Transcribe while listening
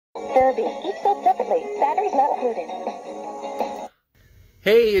Furby, each sold separately. Batteries not included.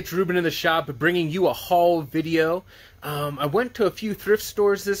 Hey, it's Ruben in the shop bringing you a haul video. I went to a few thrift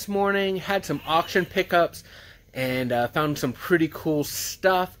stores this morning, had some auction pickups, and found some pretty cool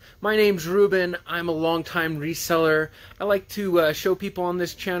stuff. My name's Ruben. I'm a longtime reseller. I like to show people on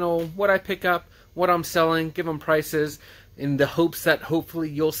this channel what I pick up, what I'm selling, give them prices, in the hopes that hopefully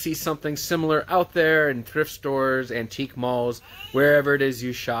you'll see something similar out there in thrift stores, antique malls, wherever it is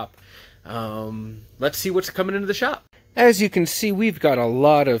you shop. Let's see what's coming into the shop. As you can see, we've got a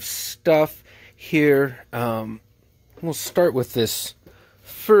lot of stuff here. We'll start with this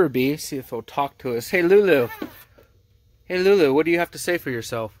Furby, see if he'll talk to us. Hey, Lulu. Hey, Lulu, what do you have to say for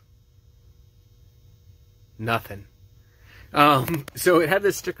yourself? Nothing. So it had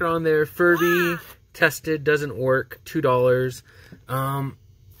this sticker on there, Furby, tested, doesn't work, $2.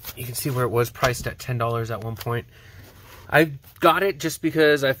 You can see where it was priced at $10 at one point. I got it just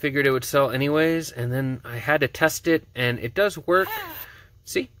because I figured it would sell anyways, and then I had to test it, and it does work.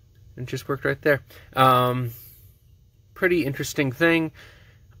 See? It just worked right there. Pretty interesting thing.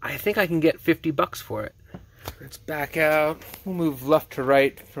 I think I can get 50 bucks for it. Let's back out. We'll move left to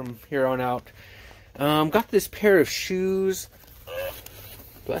right from here on out. Got this pair of shoes.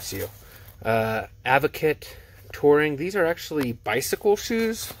 Bless you. Advocate Touring. These are actually bicycle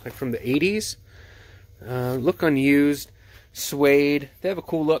shoes, like from the 80s. Look unused. Suede. They have a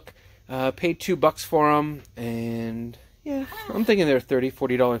cool look. Paid $2 for them, and yeah, I'm thinking they're a $30,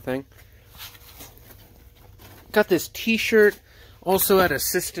 $40 thing. Got this t-shirt, also at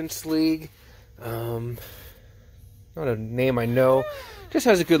Assistance League. Not a name I know. Just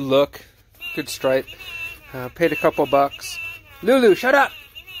has a good look. Good stripe. Paid a couple bucks. Lulu, shut up!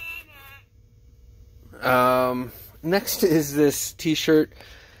 Next is this t-shirt,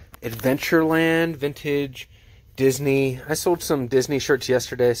 Adventureland, vintage Disney. I sold some Disney shirts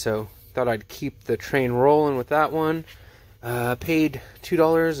yesterday, so thought I'd keep the train rolling with that one. Paid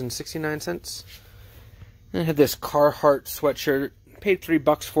 $2.69. I had this Carhartt sweatshirt. Paid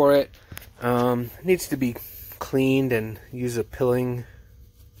 $3 for it. Needs to be cleaned and use a pilling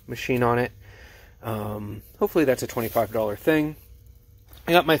machine on it. Hopefully that's a $25 thing.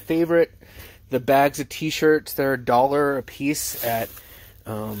 I got my favorite, the bags of t-shirts. They're $1 a piece at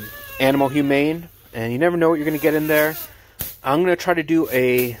Animal Humane, and you never know what you're going to get in there. I'm going to try to do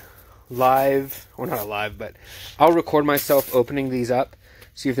a live, well, not a live, but I'll record myself opening these up,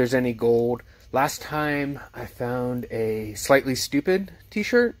 see if there's any gold. Last time I found a Slightly Stupid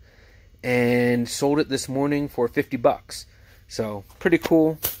t-shirt and sold it this morning for 50 bucks. So, pretty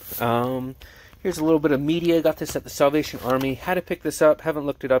cool. Here's a little bit of media. Got this at the Salvation Army. Had to pick this up. Haven't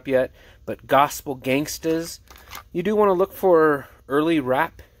looked it up yet. But Gospel Gangstas. You do want to look for early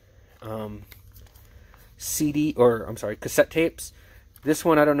rap cassette tapes. This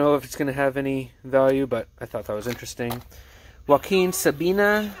one, I don't know if it's going to have any value, but I thought that was interesting. Joaquin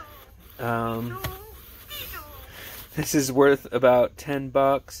Sabina. This is worth about 10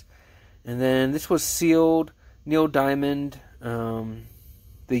 bucks. And then this was sealed. Neil Diamond, the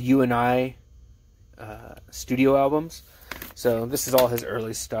You and I studio albums. So this is all his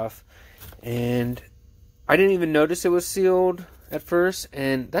early stuff. And I didn't even notice it was sealed at first.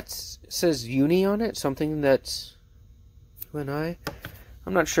 And that says Uni on it. Something that's You and I.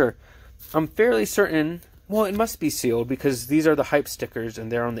 I'm not sure. I'm fairly certain. Well, it must be sealed because these are the hype stickers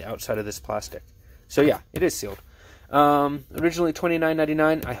and they're on the outside of this plastic. So yeah, it is sealed. Originally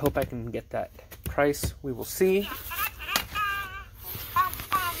 $29.99. I hope I can get that price. We will see.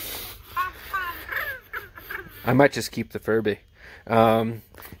 I might just keep the Furby.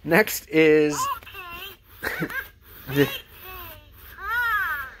 Next is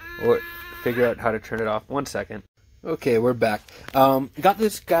figure out how to turn it off. 1 second. Okay, we're back. Got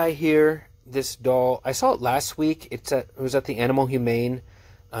this guy here, this doll. I saw it last week. It was at the Animal Humane.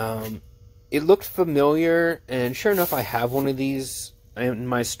 It looked familiar, and sure enough, I have one of these in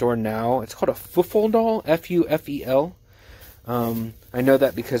my store now. It's called a Fuffel doll, F-U-F-E-L. I know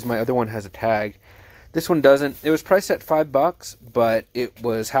that because my other one has a tag. This one doesn't. It was priced at $5, but it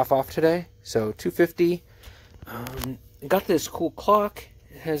was half off today, so $2.50. Got this cool clock.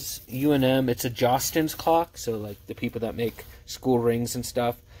 It has U&M. It's a Jostens clock, so like the people that make school rings and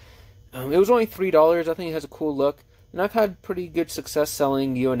stuff. It was only $3. I think it has a cool look. And I've had pretty good success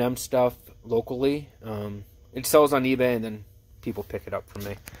selling U&M stuff locally. It sells on eBay, and then people pick it up from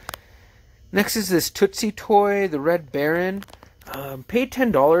me. Next is this Tootsie toy, the Red Baron. Paid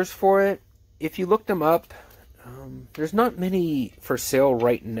 $10 for it. If you look them up, there's not many for sale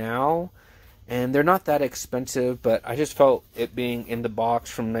right now, and they're not that expensive, but I just felt it being in the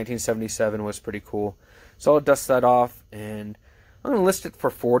box from 1977 was pretty cool. So I'll dust that off, and I'm gonna list it for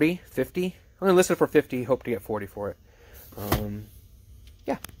 40, 50. I'm gonna list it for 50. Hope to get 40 for it.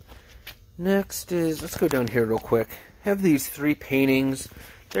 Yeah. Next is, let's go down here real quick. I have these 3 paintings.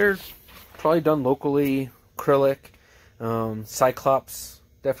 They're probably done locally, acrylic, Cyclops,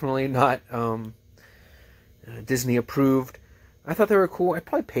 definitely not Disney approved. I thought they were cool. I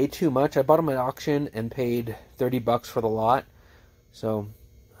probably paid too much. I bought them at auction and paid $30 for the lot. So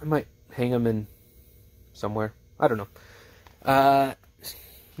I might hang them in somewhere. I don't know.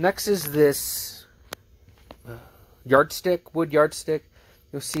 Next is this yardstick, wood yardstick.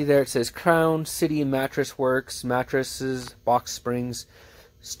 You'll see there it says Crown City Mattress Works, mattresses, box springs,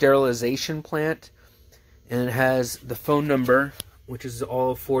 sterilization plant. And it has the phone number, which is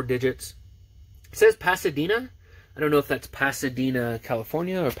all 4 digits. It says Pasadena. I don't know if that's Pasadena,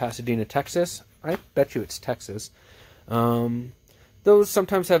 California or Pasadena, Texas. I bet you it's Texas. Those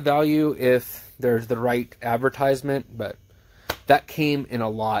sometimes have value if there's the right advertisement, but that came in a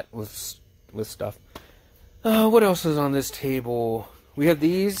lot with stuff. What else is on this table? We have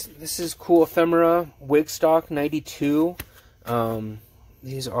these. This is cool Ephemera wig stock 92.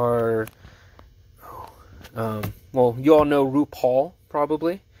 These are, well, you all know RuPaul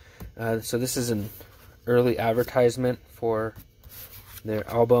probably. So this is an early advertisement for their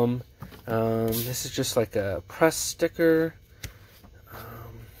album. This is just like a press sticker.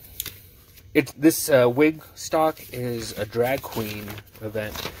 This wig stock is a drag queen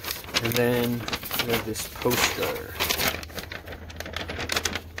event. And then we have this poster.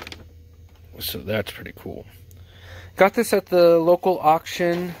 So that's pretty cool. Got this at the local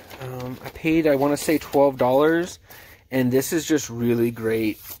auction. I paid, I want to say $12. And this is just really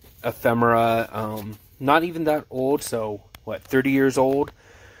great ephemera. Not even that old, so what, 30 years old,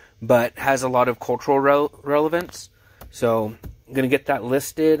 but has a lot of cultural relevance. So I'm going to get that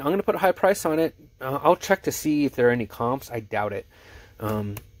listed. I'm going to put a high price on it. I'll check to see if there are any comps. I doubt it.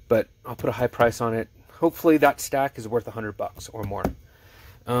 But I'll put a high price on it. Hopefully that stack is worth $100 or more.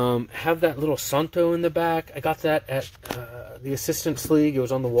 Have that little Santo in the back. I got that at the Assistants League. It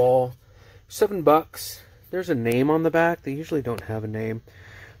was on the wall. $7. There's a name on the back. They usually don't have a name.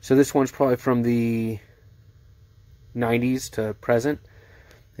 So this one's probably from the 90s to present.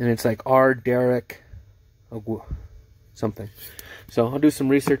 And it's like R. Derek something. So I'll do some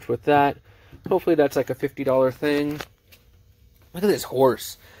research with that. Hopefully that's like a $50 thing. Look at this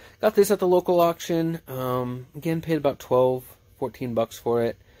horse. Got this at the local auction. Again, paid about $12, $14 for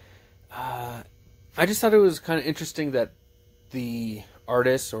it. I just thought it was kind of interesting that the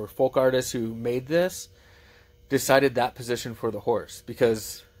artist or folk artist who made this decided that position for the horse.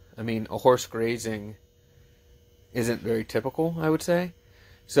 Because, I mean, a horse grazing isn't very typical, I would say.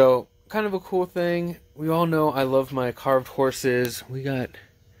 So, kind of a cool thing. We all know I love my carved horses. We got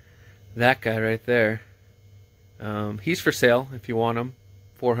that guy right there. He's for sale if you want him.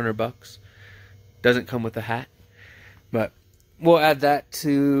 $400. Doesn't come with a hat. But we'll add that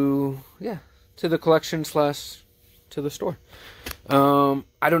to, yeah, to the collection / to the store.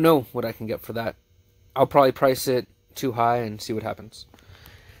 I don't know what I can get for that. I'll probably price it too high and see what happens.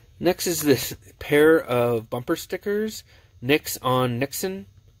 Next is this pair of bumper stickers. Nix on Nixon.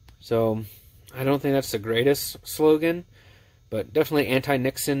 So, I don't think that's the greatest slogan, but definitely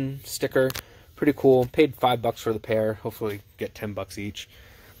anti-Nixon sticker. Pretty cool. Paid $5 for the pair. Hopefully get $10 each.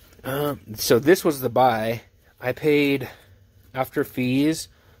 So this was the buy. I paid, after fees,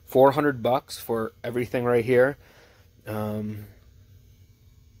 $400 for everything right here. Cool.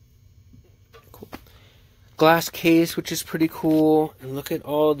 Glass case, which is pretty cool. And look at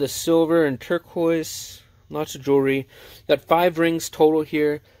all the silver and turquoise. Lots of jewelry. Got 5 rings total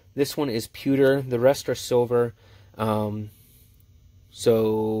here. This one is pewter. The rest are silver.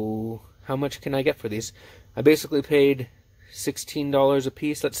 So how much can I get for these? I basically paid $16 a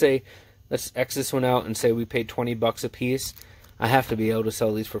piece. Let's X this one out and say we paid $20 a piece. I have to be able to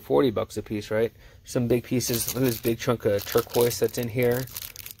sell these for $40 a piece, right? Some big pieces. Look at this big chunk of turquoise that's in here.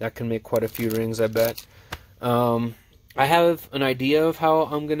 That can make quite a few rings, I bet. I have an idea of how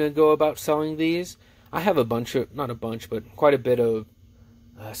I'm going to go about selling these. I have a bunch of, not a bunch, but quite a bit of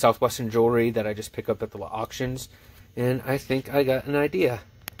Southwestern jewelry that I just pick up at the auctions. And I think I got an idea.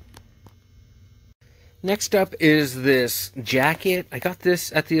 Next up is this jacket. I got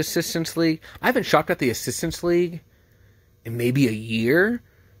this at the Assistants League. I haven't shopped at the Assistants League in maybe a year,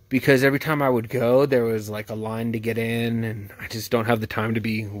 because every time I would go, there was like a line to get in, and I just don't have the time to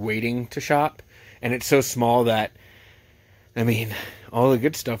be waiting to shop. And it's so small that, I mean, all the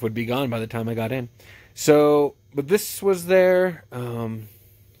good stuff would be gone by the time I got in. So, but this was there.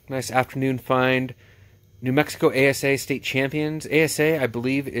 Nice afternoon find. New Mexico ASA state champions. ASA, I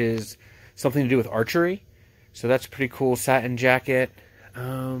believe, is something to do with archery. So that's pretty cool. Satin jacket.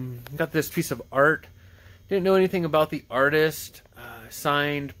 Got this piece of art. Didn't know anything about the artist.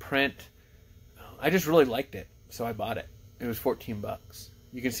 Signed print. I just really liked it, so I bought it. It was 14 bucks.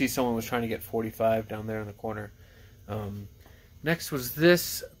 You can see someone was trying to get 45 down there in the corner. Next was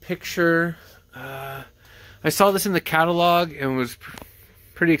this picture. I saw this in the catalog and was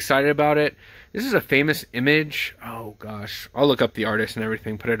pretty excited about it. This is a famous image. Oh gosh, I'll look up the artist and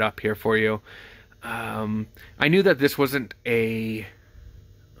everything, put it up here for you. I knew that this wasn't a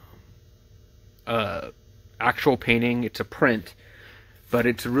actual painting. It's a print, but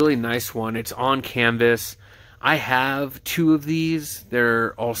it's a really nice one. It's on canvas. I have 2 of these.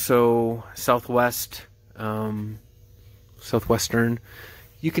 They're also southwestern.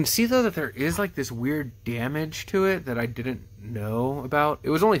 You can see though that there is like this weird damage to it that I didn't know about. It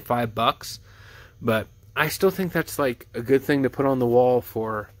was only $5, but I still think that's like a good thing to put on the wall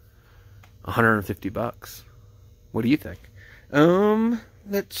for $150. What do you think?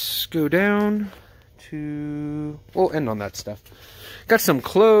 Let's go down to... We'll end on that stuff. Got some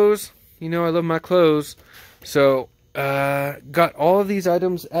clothes. You know I love my clothes. So, got all of these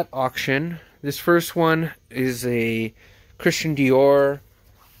items at auction. This first one is a Christian Dior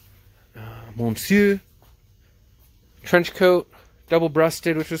Monsieur trench coat,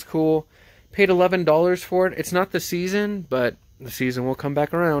 double-breasted, which was cool. Paid $11 for it. It's not the season, but the season will come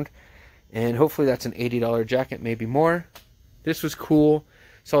back around. And hopefully that's an $80 jacket, maybe more. This was cool.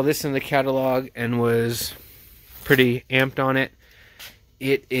 Saw this in the catalog and was pretty amped on it.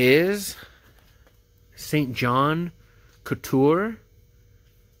 It is St. John Couture.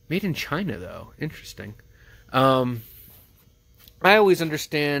 Made in China, though. Interesting. I always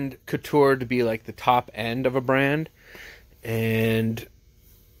understand couture to be like the top end of a brand, and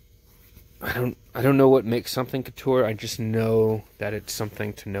I don't know what makes something couture. I just know that it's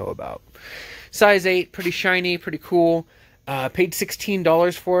something to know about. Size 8, pretty shiny, pretty cool. Paid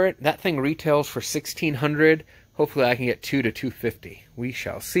 $16 for it. That thing retails for $1,600. Hopefully I can get $2 to $250. We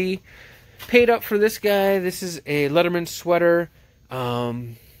shall see. Paid up for this guy. This is a Letterman sweater.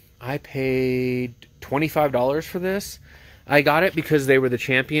 I paid $25 for this. I got it because they were the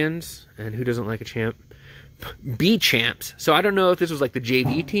champions, and who doesn't like a champ? Be champs. So I don't know if this was like the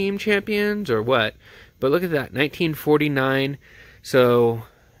JV team champions or what, but look at that, 1949. So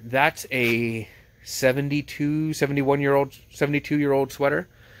that's a 72-year-old sweater.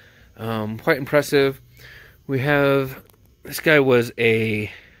 Quite impressive. We have, this guy was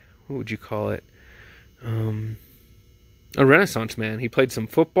a, what would you call it? A Renaissance man. He played some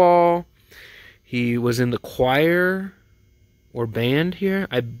football. He was in the choir or band here.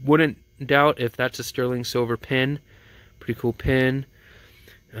 I wouldn't doubt if that's a sterling silver pin. Pretty cool pin.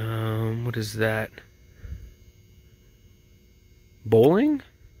 What is that? Bowling?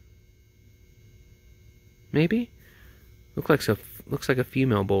 Maybe? Looks like a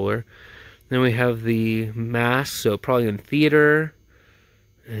female bowler. Then we have the mask, so probably in theater.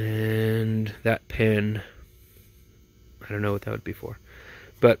 And that pin, I don't know what that would be for.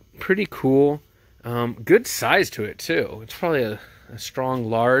 But pretty cool. Good size to it, too. It's probably a strong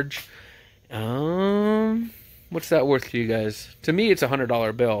large. What's that worth to you guys? To me, it's a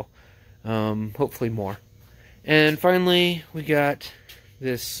 $100 bill. Hopefully more. And finally, we got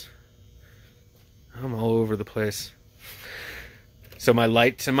this. I'm all over the place. So my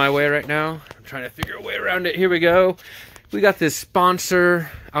light's in my way right now. I'm trying to figure a way around it. Here we go. We got this sponsor,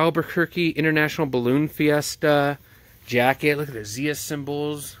 Albuquerque International Balloon Fiesta jacket. Look at the Zia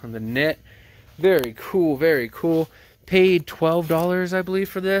symbols on the knit. Very cool, very cool. Paid $12, I believe,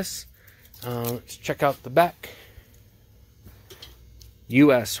 for this. Let's check out the back.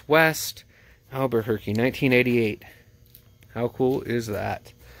 U.S. West, Albuquerque, 1988. How cool is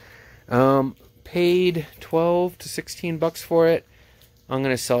that? Paid 12 to 16 bucks for it. I'm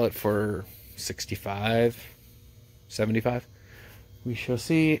going to sell it for 65, 75. We shall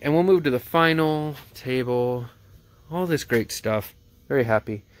see. And we'll move to the final table. All this great stuff. Very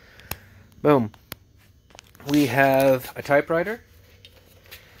happy. Boom. We have a typewriter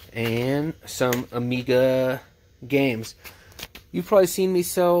and some Amiga games. You've probably seen me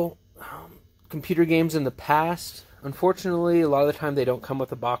sell computer games in the past. Unfortunately, a lot of the time they don't come with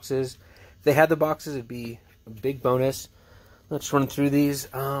the boxes. If they had the boxes, it'd be a big bonus. Let's run through these.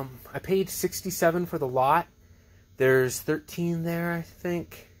 I paid $67 for the lot. There's 13 there, I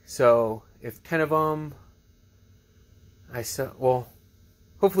think. So if 10 of them I sell, well,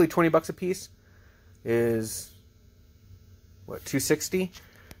 hopefully 20 bucks a piece is what, $260.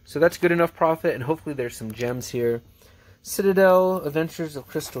 So that's good enough profit, and hopefully there's some gems here. Citadel Adventures of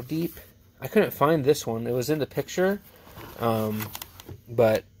Crystal Deep. I couldn't find this one. It was in the picture,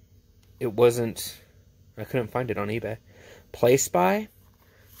 but it wasn't. I couldn't find it on eBay. Play Spy.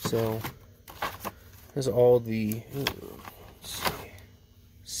 So there's all the, let's see,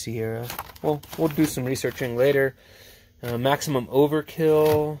 Sierra. Well, we'll do some researching later. Maximum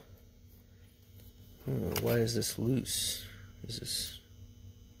Overkill. Why is this loose? Is this,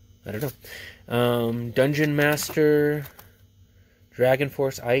 I don't know. Dungeon Master. Dragon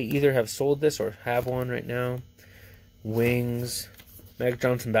Force. I either have sold this or have one right now. Wings. Meg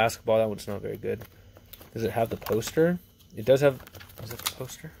Johnson Basketball. That one's not very good. Does it have the poster? It does have... Is it the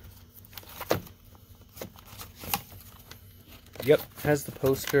poster? Yep, has the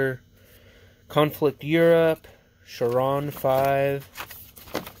poster. Conflict Europe. Charon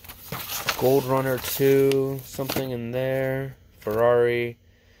 5. Gold Runner 2. Something in there. Ferrari.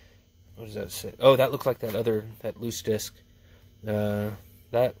 What does that say? Oh, that looks like that loose disc.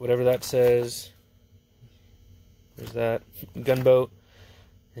 That, whatever that says. There's that. Gunboat.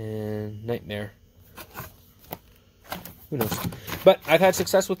 And Nightmare. Who knows? But I've had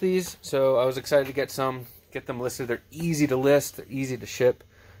success with these, so I was excited to get them listed. They're easy to list. They're easy to ship.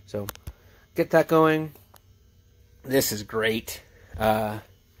 So get that going. This is great.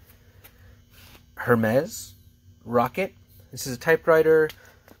 Hermes Rocket. This is a typewriter.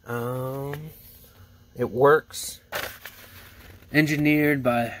 It works. Engineered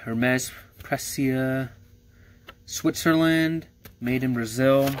by Hermes Pressia, Switzerland, made in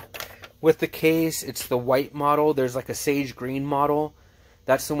Brazil. With the case, it's the white model. There's like a sage green model.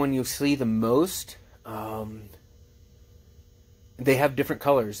 That's the one you see the most. They have different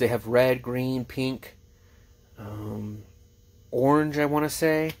colors. They have red, green, pink, orange, I want to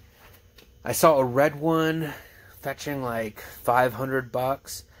say. I saw a red one fetching like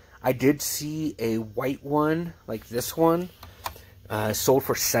 $500. I did see a white one, like this one, sold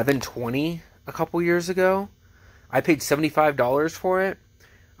for $720 a couple years ago. I paid $75 for it.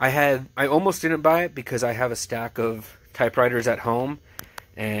 I almost didn't buy it because I have a stack of typewriters at home,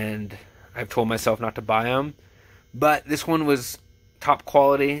 and I've told myself not to buy them. But this one was top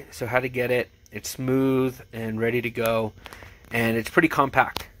quality, so had to get it. It's smooth and ready to go, and it's pretty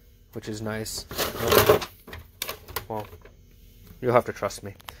compact, which is nice. Well, you'll have to trust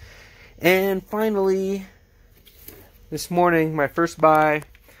me. And finally, this morning, my first buy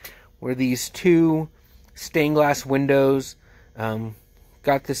were these two stained glass windows.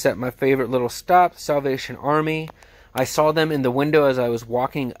 Got this at my favorite little stop, Salvation Army. I saw them in the window as I was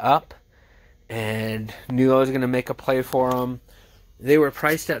walking up and knew I was going to make a play for them. They were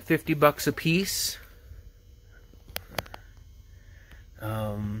priced at $50 a piece.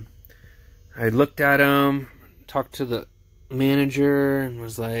 I looked at them, talked to the manager, and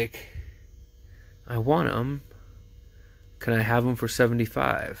was like, I want them. Can I have them for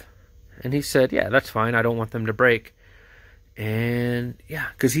 $75? And he said, yeah, that's fine. I don't want them to break. And yeah,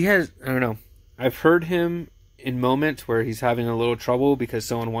 because he has, I don't know, I've heard him in moments where he's having a little trouble because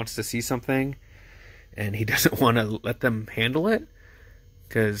someone wants to see something and he doesn't want to let them handle it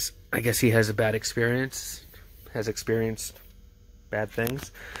because I guess he has a bad experience, has experienced bad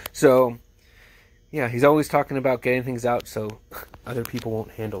things. So yeah, he's always talking about getting things out so other people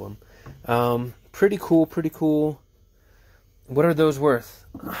won't handle them. Pretty cool, pretty cool. What are those worth?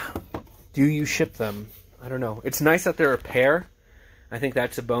 Do you ship them? I don't know. It's nice that they're a pair. I think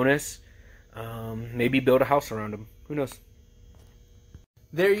that's a bonus. Maybe build a house around them. Who knows?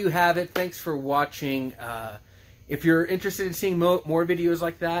 There you have it. Thanks for watching. If you're interested in seeing more videos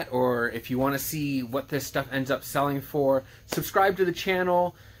like that, or if you want to see what this stuff ends up selling for, subscribe to the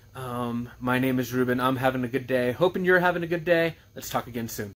channel. My name is Ruben. I'm having a good day. Hoping you're having a good day. Let's talk again soon.